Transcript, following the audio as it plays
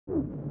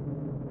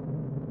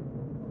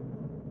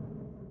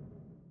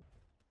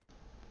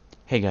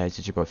Hey guys,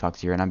 it's your boy Fox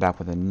here, and I'm back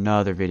with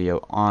another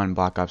video on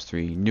Black Ops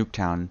 3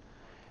 Nuketown.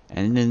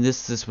 And then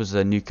this was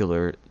a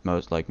nuclear,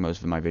 most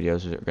of my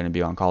videos are going to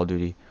be on Call of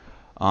Duty.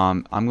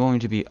 I'm going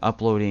to be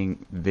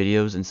uploading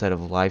videos instead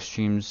of live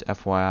streams,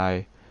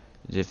 FYI.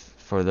 If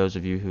for those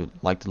of you who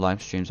like the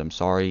live streams, I'm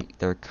sorry,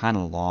 they're kind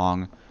of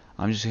long.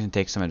 I'm just going to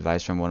take some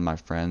advice from one of my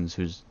friends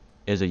who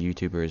is a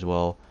YouTuber as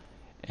well.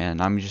 And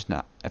I'm just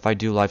not, if I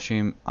do live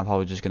stream, I'm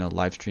probably just going to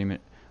live stream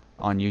it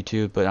on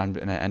YouTube, but I'm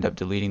going to end up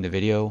deleting the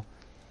video.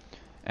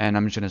 And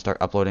I'm just going to start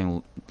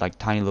uploading like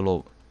tiny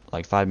little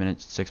 5-minute,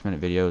 6-minute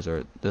videos,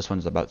 or this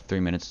one's about 3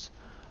 minutes.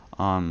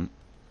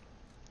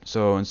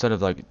 So instead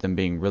of like them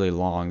being really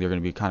long, they're going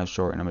to be kind of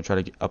short, and I'm going to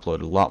try to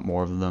upload a lot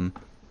more of them.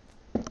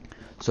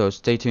 So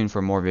stay tuned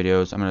for more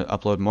videos. I'm going to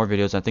upload more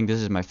videos. I think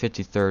this is my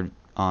 53rd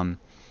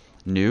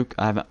nuke.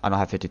 I don't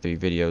have 53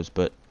 videos,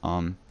 but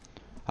I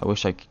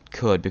wish I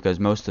could, because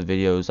most of the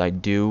videos I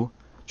do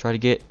try to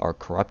get are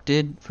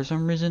corrupted for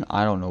some reason.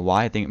 I don't know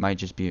why. I think it might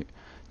just be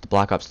the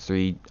Black Ops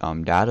 3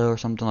 data or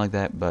something like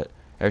that, but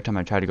every time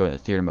I try to go into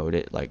theater mode,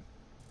 it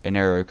an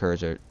error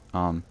occurs, or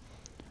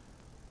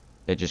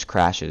it just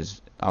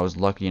crashes. I was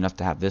lucky enough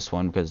to have this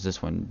one, because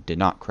this one did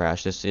not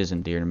crash. This is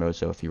in theater mode,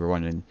 so if you were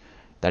wondering,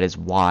 that is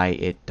why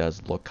it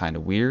does look kind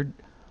of weird.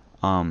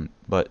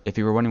 But if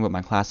you were wondering what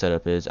my class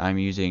setup is, I'm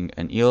using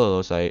an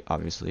ELO sight,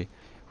 obviously,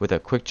 with a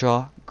quick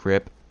draw,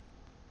 grip,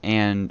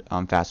 and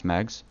fast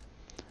mags.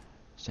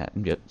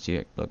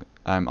 See, look,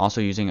 I'm also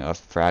using a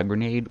frag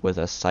grenade with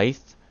a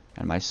scythe,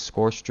 and my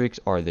score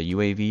streaks are the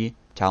UAV,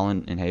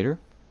 Talon, and Hater.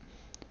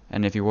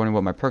 And if you're wondering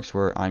what my perks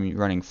were, I'm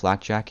running Flak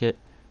Jacket,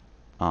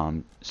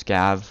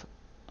 Scav,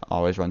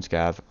 always run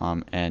Scav,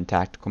 and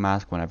Tactical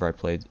Mask. Whenever I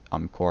played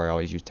Core, I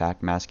always use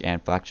Tac Mask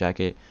and Flak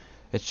Jacket.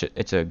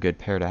 It's a good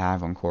pair to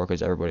have on Core,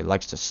 because everybody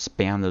likes to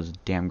spam those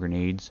damn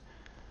grenades.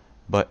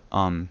 But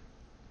other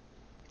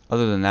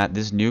than that,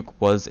 this nuke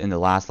was in the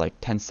last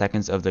 10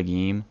 seconds of the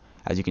game.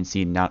 As you can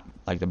see, not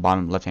the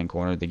bottom left hand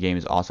corner, the game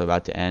is also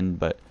about to end,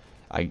 but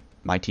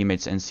my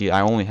teammates NC,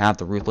 I only have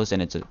the Ruthless,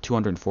 and it's at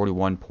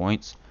 241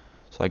 points.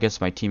 So I guess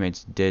my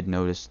teammates did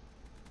notice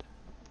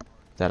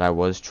that I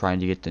was trying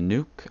to get the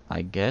nuke,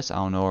 I guess. I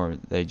don't know, or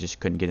they just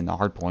couldn't get in the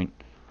hard point.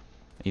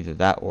 Either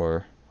that,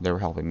 or they were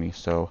helping me.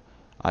 So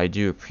I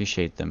do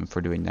appreciate them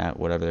for doing that,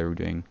 whatever they were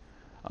doing.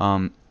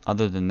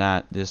 Other than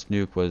that, this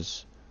nuke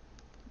was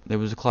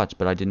a clutch,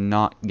 but I did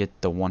not get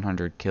the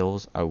 100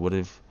 kills. I would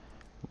have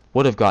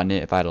gotten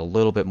it if I had a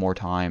little bit more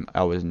time.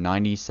 I was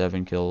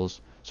 97 kills,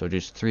 so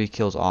just 3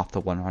 kills off the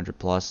 100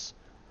 plus,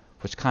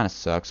 which kind of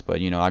sucks, but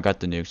I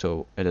got the nuke,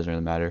 so it doesn't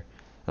really matter.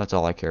 That's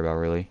all I care about,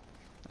 really.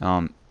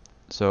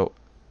 So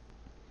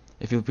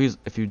if you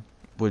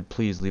would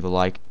please leave a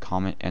like,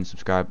 comment, and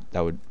subscribe, I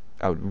would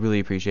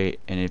really appreciate.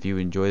 And if you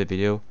enjoy the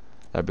video,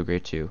 that'd be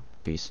great too.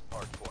 Peace.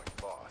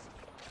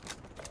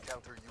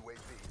 Counter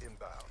UAV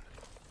inbound.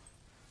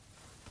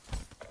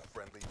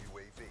 Friendly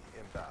UAV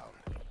inbound.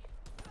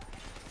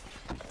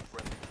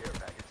 Friendly care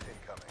package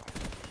incoming.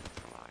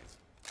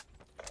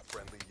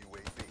 Friendly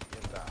UAV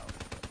inbound.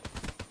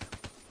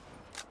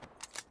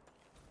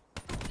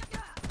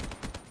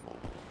 Mobile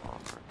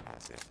armor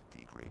asset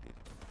degraded.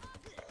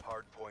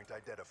 Hard point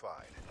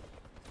identified.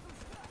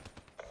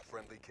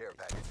 Friendly care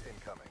package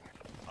incoming.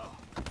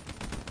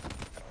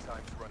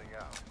 Time's running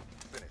out.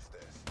 Finish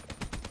this.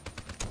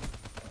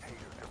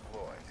 Hater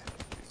deployed.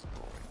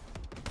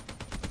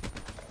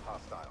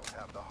 Hostiles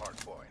have the hard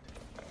point.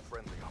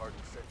 Friendly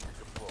hardened sentry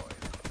deployed.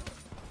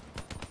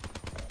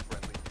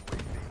 Friendly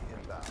UAV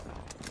inbound.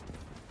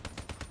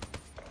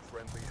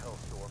 Friendly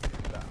Hellstorm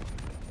inbound.